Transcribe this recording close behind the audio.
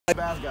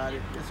Bass got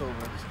it. It's over.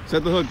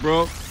 Set the hook,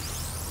 bro.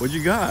 What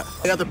you got?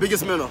 I got the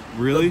biggest minnow.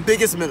 Really? The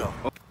biggest minnow.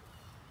 Oh.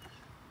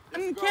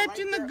 I'm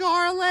catching the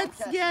gar. Let's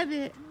get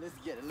it. Let's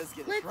get it. Let's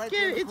get it. Let's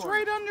get it. It's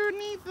right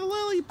underneath the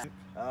lily.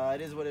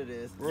 It is what it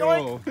is.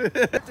 Bro.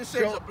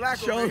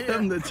 Show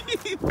them the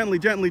teeth. Gently,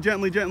 gently,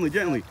 gently, gently,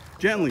 gently,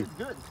 gently. It's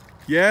good.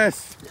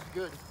 Yes. It's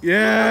good.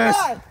 Yes.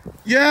 Oh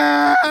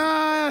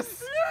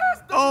Yes.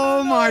 yes.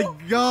 Oh my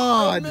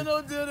God. The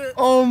minnow did it.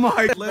 Oh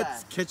my.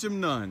 Let's catch him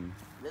none.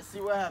 Let's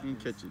see what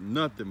happens. I'm catching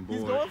nothing, boy.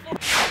 He's going for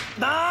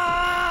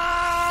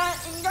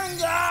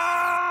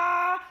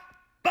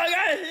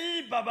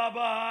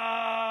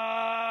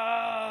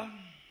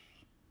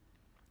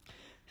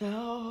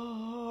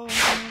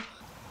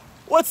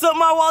What's up,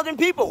 my wilding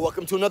people?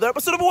 Welcome to another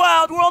episode of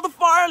Wild World of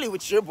Farley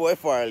with your boy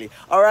Farley.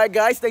 Alright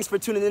guys, thanks for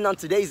tuning in on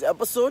today's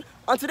episode.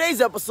 On today's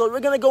episode, we're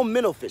gonna go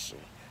minnow fishing.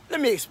 Let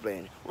me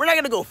explain. We're not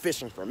gonna go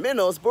fishing for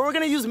minnows, but we're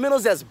gonna use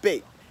minnows as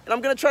bait. And I'm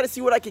gonna try to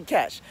see what I can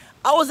catch.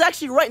 I was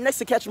actually right next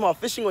to catch him off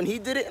fishing when he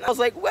did it, and I was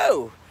like,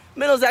 whoa,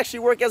 minnows actually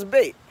work as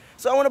bait.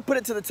 So I wanna put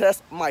it to the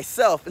test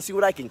myself and see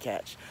what I can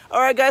catch.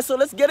 Alright guys, so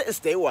let's get it and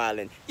stay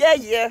wildin'.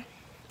 Yeah.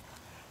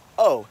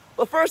 Oh,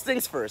 but first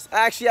things first, I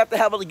actually have to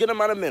have a good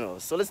amount of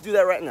minnows. So let's do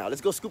that right now.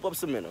 Let's go scoop up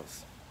some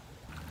minnows.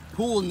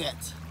 Pool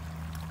net.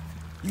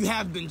 You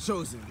have been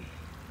chosen.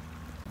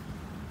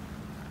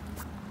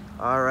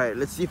 Alright,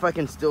 let's see if I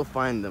can still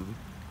find them.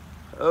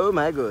 Oh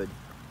my god.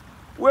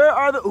 Where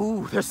are the...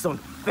 Ooh, there's some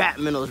fat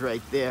minnows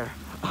right there.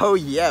 Oh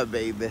yeah,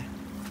 baby.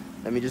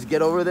 Let me just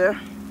get over there.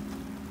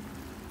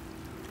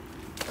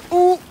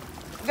 Ooh,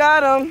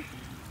 got them.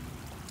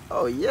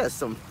 Oh yeah,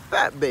 some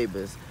fat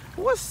babies.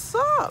 What's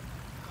up?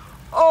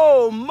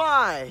 Oh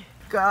my.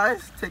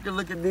 Guys, take a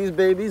look at these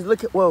babies.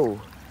 Look at,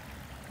 whoa.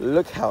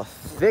 Look how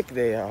thick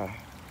they are.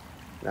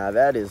 Now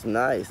that is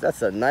nice.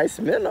 That's a nice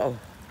minnow.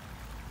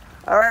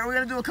 All right, we're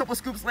gonna do a couple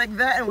scoops like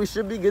that and we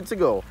should be good to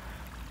go.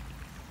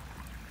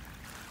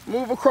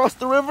 Move across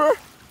the river.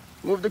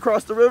 Moved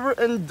across the river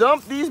and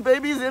dump these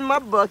babies in my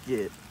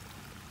bucket.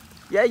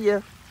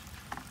 Yeah.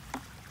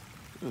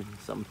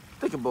 Some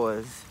thicker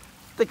boys.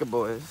 Thicker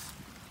boys.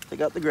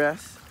 Take out the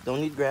grass. Don't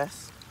need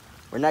grass.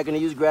 We're not gonna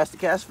use grass to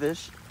catch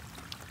fish.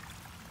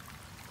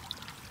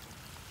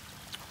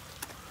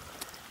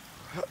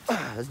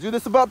 Let's do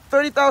this about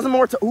 30,000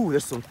 more times. Ooh,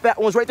 there's some fat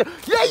ones right there.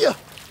 Yeah.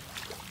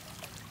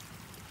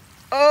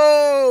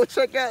 Oh,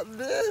 check out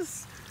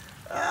this.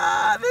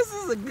 This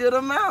is a good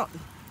amount.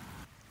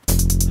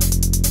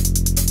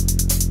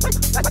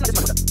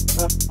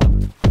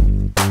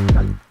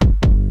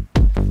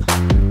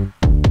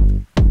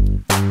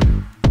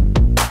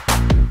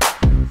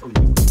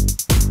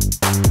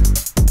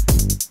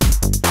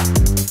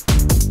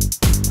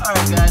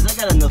 Alright guys, I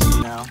got enough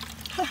now.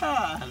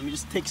 Let me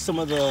just take some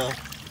of the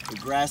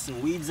grass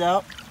and weeds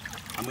out.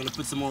 I'm gonna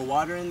put some more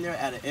water in there,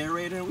 add an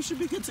aerator, and we should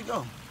be good to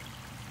go.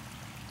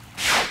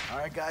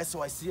 Alright guys,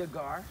 so I see a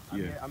gar.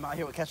 I'm out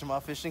here with Catch 'em All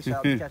Fishing. Shout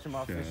out to Catch 'em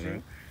All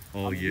Fishing.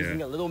 Oh I'm yeah,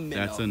 using a little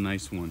minnow. That's a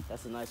nice one.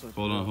 That's a nice one.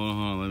 Hold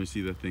on. Let me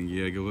see that thing.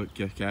 Yeah, go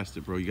cast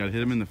it, bro. You gotta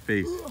hit him in the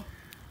face.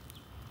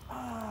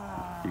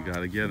 You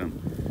gotta get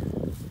him.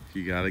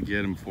 You gotta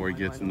get him before he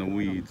gets in the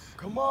weeds.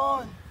 Come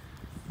on.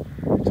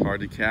 It's hard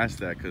to cast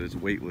that because it's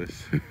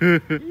weightless.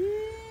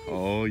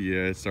 Oh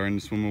yeah, it's starting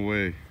to swim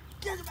away.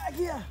 Get it back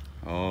here.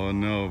 Oh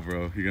no,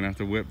 bro. You're gonna have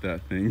to whip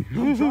that thing.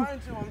 I'm trying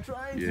to.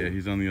 Yeah,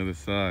 he's on the other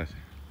side.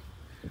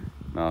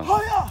 No.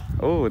 Oh yeah.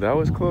 Oh, that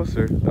was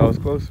closer.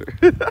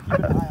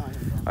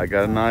 I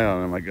got an eye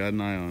on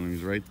him.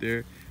 He's right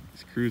there.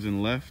 He's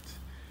cruising left.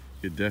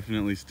 You could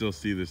definitely still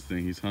see this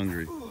thing. He's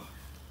hungry. Ooh,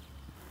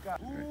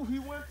 he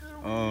went through the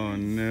weeds. Oh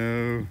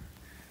no.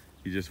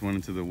 He just went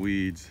into the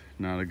weeds.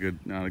 Not a good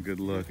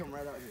look. Come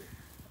right out here.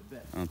 I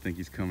bet. I don't think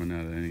he's coming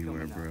out of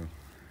anywhere, bro.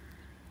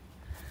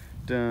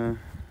 Duh.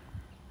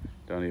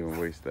 Don't even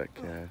waste that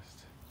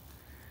cast.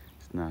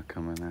 It's not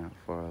coming out,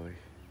 Farley.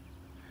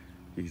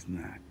 He's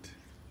not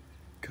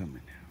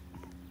coming out.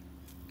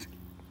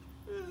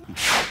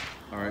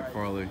 All right,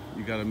 Farley.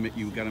 You gotta make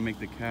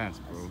the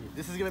cast, bro.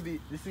 This is gonna be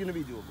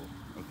doable.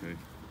 Okay.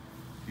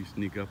 If you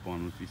sneak up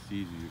on him, if he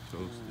sees you, you're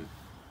toasted.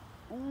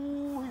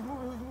 Ooh, he's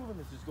moving.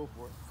 Let's just go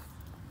for it.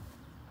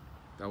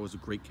 That was a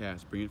great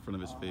cast. Bring it in front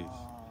of his face.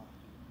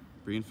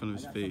 Bring it in front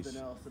of his face.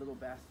 Something else, a little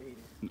bass ate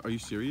it. Are you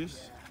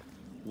serious?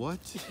 What?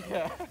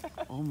 Yeah.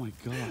 Oh my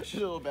gosh. A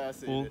little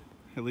bass ate it.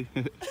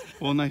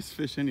 Well, nice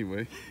fish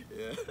anyway.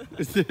 Yeah. Yeah.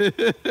 I see.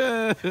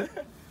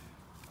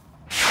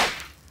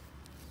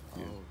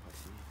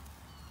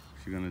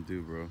 What you gonna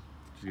do, bro?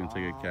 She's gonna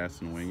take a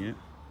cast and wing it?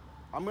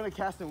 I'm gonna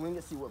cast and wing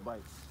it, see what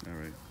bites. All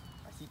right.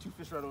 I see two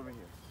fish right over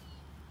here.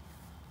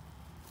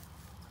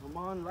 Come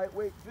on,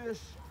 lightweight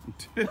fish.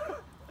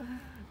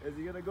 Is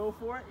he gonna go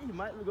for it? He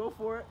might go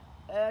for it.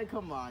 And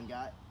come on,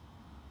 guy.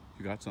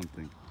 You got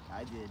something.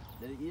 I did.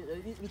 Did it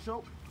eat and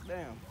choke?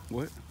 Damn.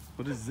 What?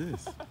 What is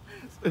this?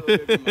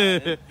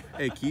 Good,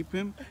 hey, keep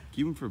him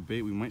for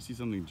bait. We might see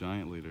something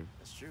giant later.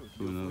 That's true.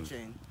 Who knows?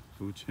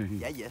 Food chain.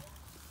 Yeah.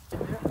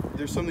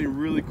 There's something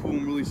really cool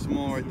and really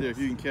small right there if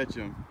you can catch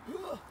him.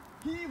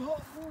 Heave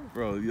ho.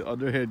 Bro, the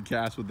underhand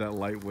cast with that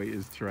lightweight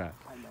is trash.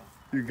 I know.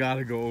 You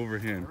gotta go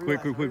overhand.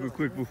 Quick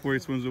before he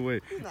swims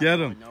away. He's not Get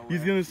going him. nowhere.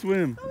 He's gonna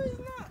swim. No, he's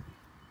not.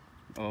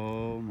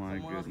 Oh my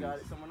Someone else got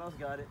goodness. it. Someone else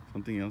got it.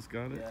 Something else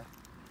got it? Yeah.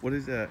 What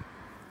is that?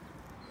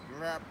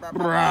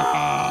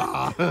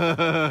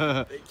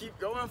 They keep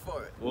going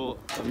for it. Well,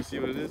 let me see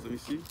what it is. Let me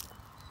see.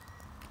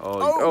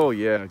 Oh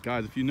yeah,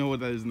 guys, if you know what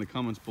that is in the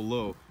comments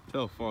below,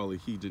 tell Farley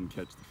he didn't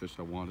catch the fish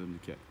I wanted him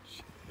to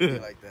catch. Be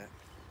like that.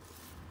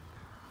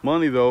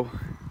 Money though,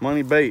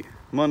 money bait,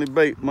 money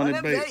bait, money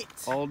Money bait, bait.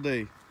 all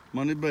day,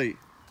 money bait.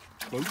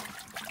 Boom.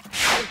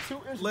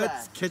 2-inch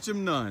Let's bass. catch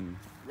him none.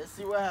 Let's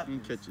see what I'm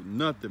happens. catching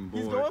nothing, boy.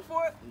 He's going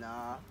for it?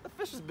 Nah, the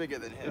fish is bigger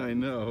than him. I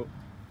know.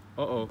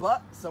 Uh-oh.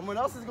 But someone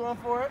else is going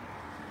for it.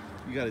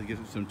 You gotta give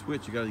it some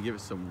twitch. You gotta give it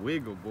some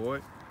wiggle,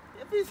 boy.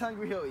 If he's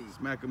hungry, he'll eat.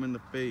 Smack him in the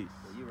face.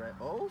 Yeah, you right.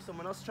 Oh,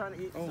 someone else trying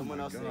to eat. Oh someone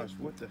my else gosh, ate.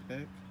 what the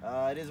heck?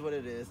 It is what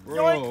it is.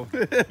 Bro.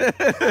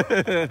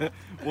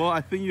 Well,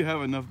 I think you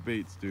have enough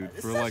baits, dude,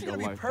 This for is like actually a gonna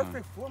be lifetime.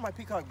 perfect for my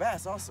peacock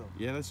bass also.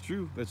 Yeah, that's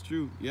true. That's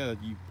true. Yeah,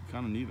 you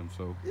kind of need them,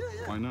 so Yeah.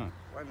 why not?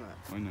 Why not?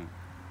 Why not?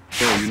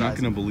 Bro, you're not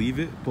gonna believe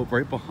it, but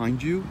right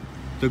behind you,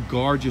 the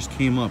gar just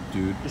came up,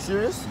 dude. You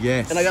serious?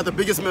 Yes. And I got the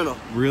biggest minnow.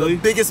 Really?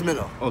 The biggest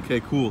minnow.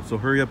 Okay, cool. So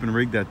hurry up and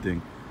rig that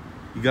thing.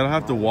 You gotta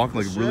have to walk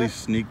like really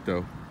sneak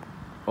though.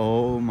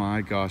 Oh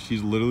my gosh,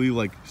 he's literally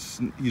like,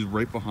 he's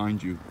right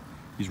behind you.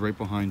 He's right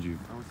behind you.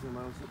 I don't see him.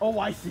 I don't see him. Oh,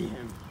 I see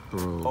him.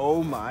 Bro.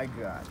 Oh my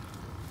God.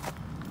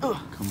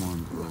 Come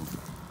on, bro.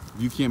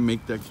 If you can't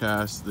make that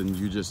cast, then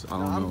you just, I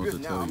don't know what to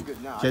tell you.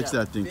 Catch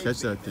that thing, catch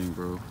that thing,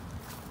 bro.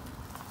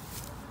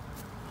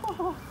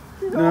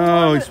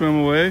 No, he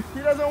swam away?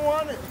 He doesn't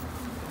want it.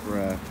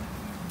 Bruh.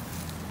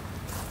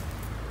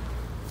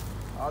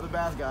 Oh, the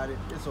bass got it.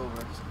 It's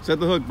over. Set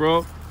the hook,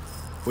 bro.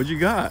 What you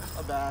got?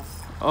 A bass.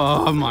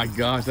 Oh my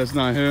gosh, that's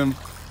not him.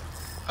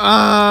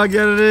 Ah,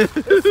 get it in.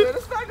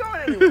 It's not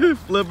going anywhere.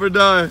 Flip or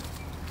die.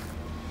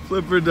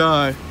 Flip or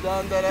die.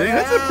 Dun, dun, dun, Dang,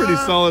 that's a pretty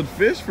dun. solid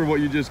fish for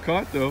what you just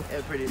caught, though.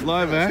 Yeah, pretty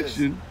Live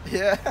action.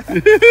 Yeah.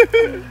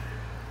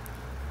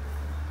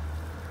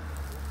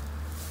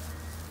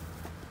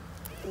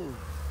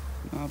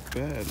 Not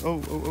bad.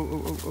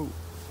 Oh.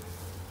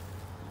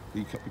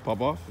 You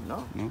pop off?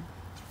 No. No?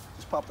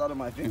 Just popped out of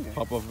my You finger.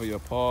 pop off of your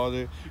paw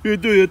there. You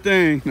do your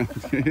thing. No,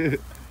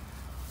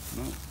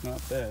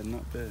 not bad,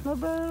 not bad. Not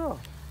bad at all.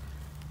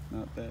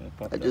 Not bad.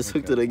 I just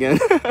hooked it again.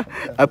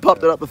 I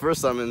popped it out the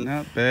first time and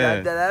Not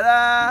bad. Da, da,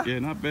 da, da. Yeah,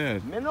 not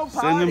bad. Minnow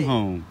Send party. them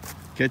home.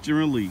 Catch and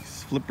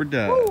release. Flip or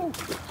die. Woo.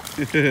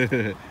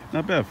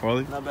 Not bad,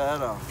 Farley. Not bad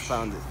at all.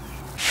 Found it.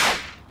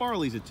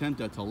 Farley's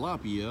attempt at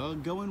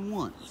tilapia going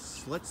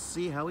once. Let's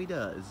see how he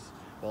does.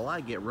 While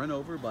I get run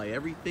over by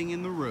everything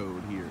in the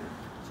road here.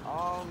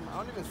 I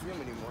don't even see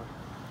him anymore.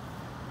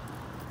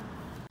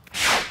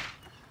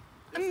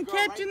 I'm Let's go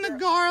catching right the there.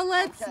 gar.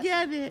 Let's I'm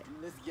get it.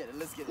 Let's get it.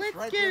 Let's get it. Let's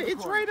right get there in it. the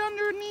It's corner. right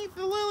underneath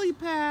the lily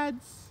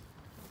pads.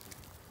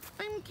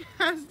 I'm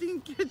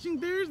casting, catching.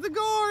 There's the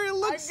gar. It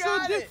looks so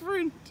got it.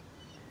 different.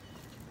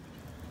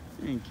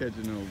 You ain't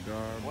catching no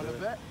garb. Wanna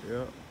bet?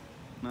 Yep.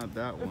 Not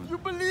that one. If you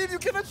believe, you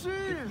can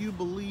achieve. If you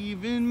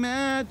believe in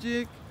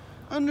magic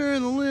under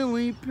the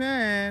lily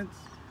pads,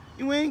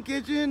 you ain't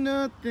catching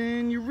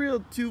nothing. You're real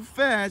too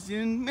fast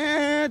in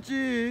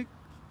magic.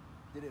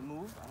 Did it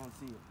move? I don't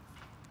see it.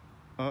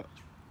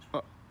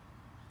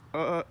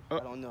 I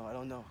don't know. I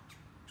don't know.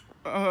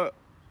 don't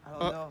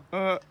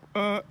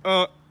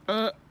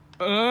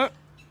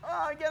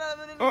Oh, get out of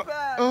the lily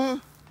pad.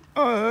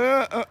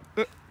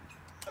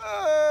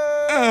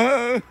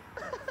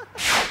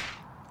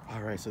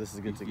 All right, so this is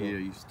good to go. Yeah,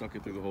 you stuck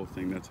it through the whole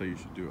thing. That's how you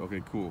should do it.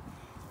 Okay, cool.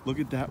 Look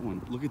at that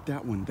one. Look at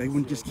that one. That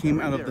one just came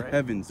out of the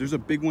heavens. There's a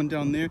big one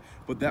down there,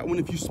 but that one,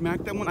 if you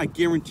smack that one, I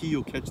guarantee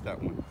you'll catch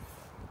that one.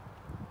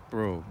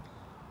 Bro,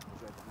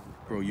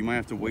 you might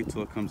have to wait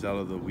till it comes out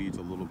of the weeds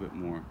a little bit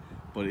more,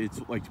 but it's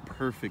like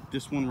perfect.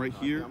 This one right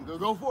here. I'm gonna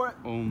go for it.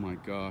 Oh my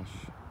gosh.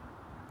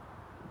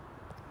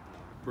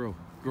 Bro,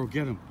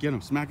 get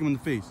him. Smack him in the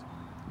face.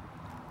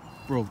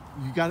 Bro,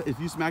 you got if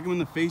you smack him in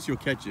the face, you'll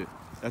catch it.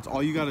 That's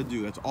all you gotta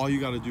do. That's all you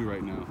gotta do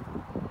right now.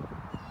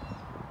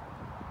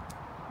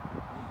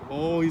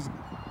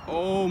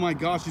 Oh my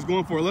gosh, he's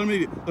going for it. Let him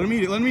eat it.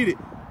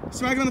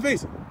 Smack him in the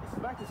face.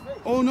 Smack his face.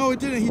 Oh no, it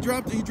didn't. He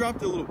dropped it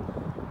a little.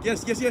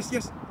 Yes.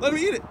 Let him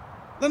eat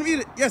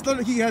it. Yes,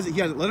 he has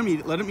it. Let him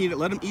eat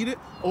it.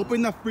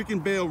 Open that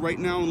freaking bail right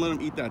now and let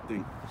him eat that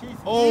thing.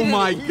 Oh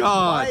my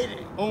God.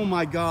 Oh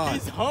my God.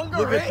 He's hungry.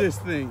 Look at this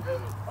thing.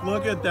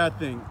 Look at that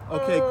thing.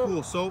 Okay,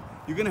 cool. So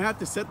you're gonna have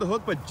to set the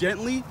hook, but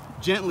gently,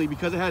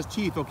 because it has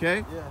teeth,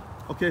 okay? Yeah.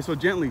 Okay, so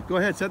gently. Go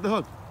ahead, set the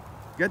hook.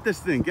 Get this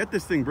thing,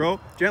 bro.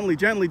 Gently.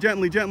 It's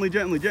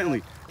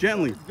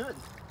good.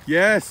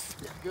 Yes.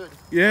 It's good.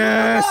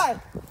 Yes. Oh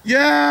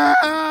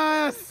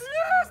Yes.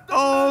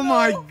 Oh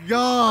my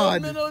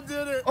God. The minnow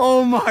did it.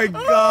 Oh my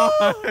God.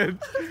 All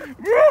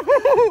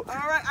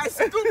right, I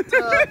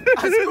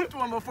scooped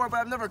one before, but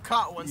I've never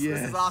caught one, so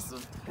this is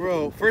awesome.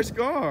 Bro, first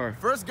gar.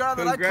 First gar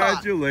that I caught.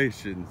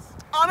 Congratulations.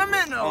 On a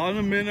minnow. On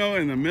a minnow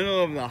in the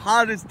middle of the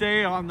hottest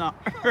day on the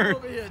earth.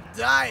 Over here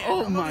dying.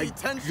 Oh I'm my over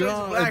 10 shades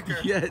God, of blacker.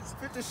 yes.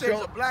 50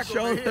 shades of black Show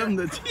over here. them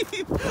the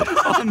teeth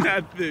on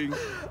that thing. All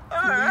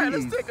right,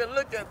 let's Please. take a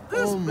look at this.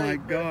 Oh my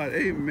baby. God,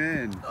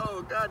 amen.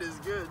 Oh, God is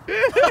good.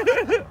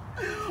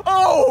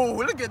 Oh,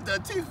 look at the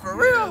teeth for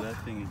Yeah, real.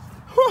 that thing is.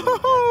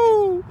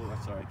 Woo-hoo-hoo. Oh,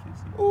 sorry, I can't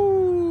see.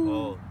 Ooh.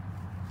 Oh.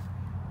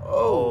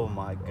 Oh. Oh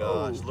my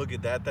gosh, Oh. look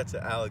at that. That's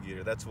an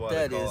alligator. That's why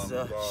That they call is, him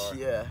a gar.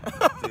 yeah.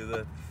 Dude,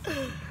 that's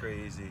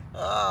crazy.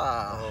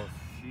 Ah. Oh,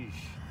 sheesh.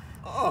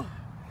 Oh.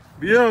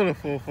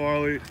 Beautiful,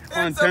 Farley.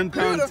 On It's a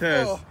 10-pound test.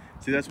 beautiful.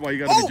 See, that's why you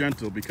gotta Oh. be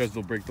gentle because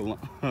they'll break the line.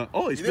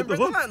 Oh, he You spit didn't the break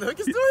the hook. line. The hook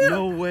is still here.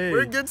 No way.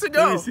 We're good to Let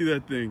go. me see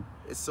that thing.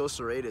 It's so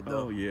serrated,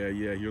 though. Oh, yeah,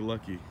 you're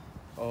lucky.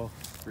 Oh,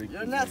 freaking.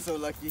 You're not so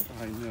lucky.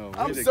 I know.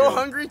 I'm Way to so go.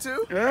 hungry,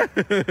 too.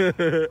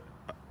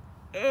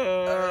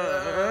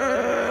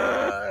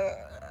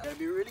 Gotta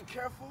be really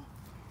careful.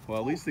 Well,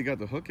 at least they got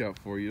the hook out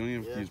for you. You don't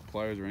even have to Yeah. use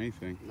pliers or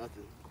anything.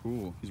 Nothing.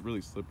 Cool. He's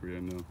really slippery, I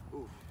know.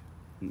 Ooh.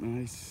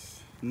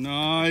 Nice.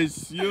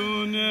 Nice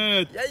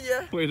unit. Yeah,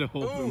 yeah. Way to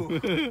hold Ooh.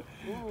 him.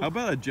 How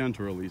about a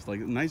gentle release? Like,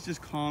 nice,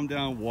 just calm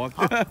down, walk.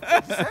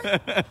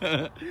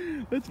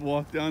 Let's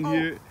walk down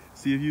here,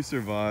 see if you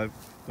survive.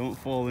 Don't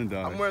fall and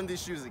die. I'm wearing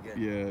these shoes again.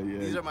 Yeah, yeah.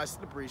 These are my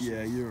slippery shoes.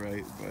 Yeah, you're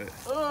right, but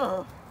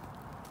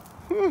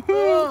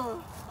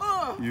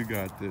you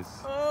got this.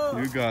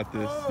 You got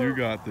this. You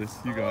got this.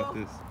 You got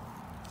this.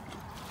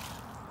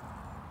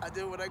 I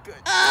did what I could.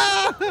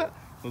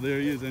 Well, there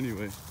he is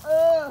anyway.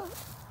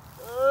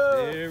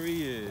 There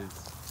he is.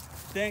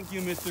 Thank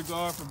you, Mr.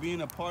 Gar, for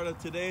being a part of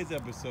today's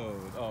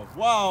episode of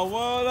Wow,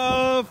 What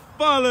a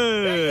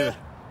Farley!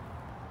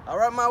 All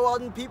right, my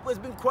Walden people, it's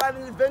been quite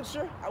an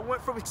adventure. I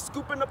went from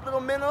scooping up little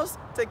minnows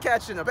to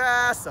catching a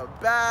bass, a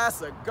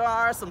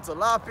gar, some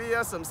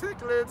tilapia, some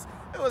cichlids.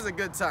 It was a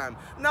good time.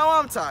 Now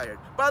I'm tired.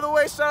 By the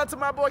way, shout out to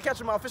my boy Catch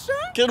 'em All Fishing.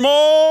 Get him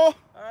all!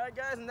 All right,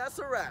 guys, and that's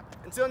a wrap.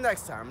 Until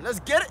next time, let's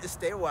get it and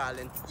stay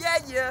wildin'. Yeah,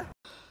 yeah.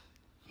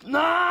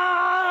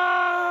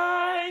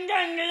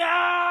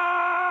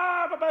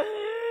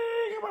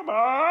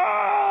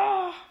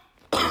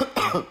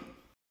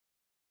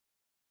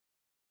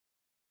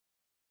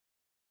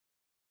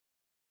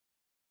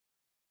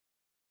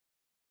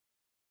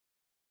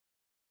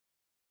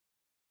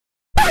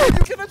 You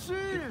can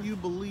achieve. You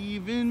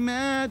believe in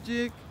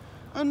magic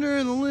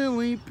under the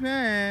lily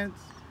pads.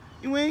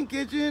 You ain't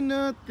catching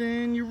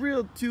nothing, you're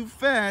real too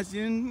fast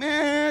in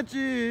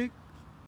magic.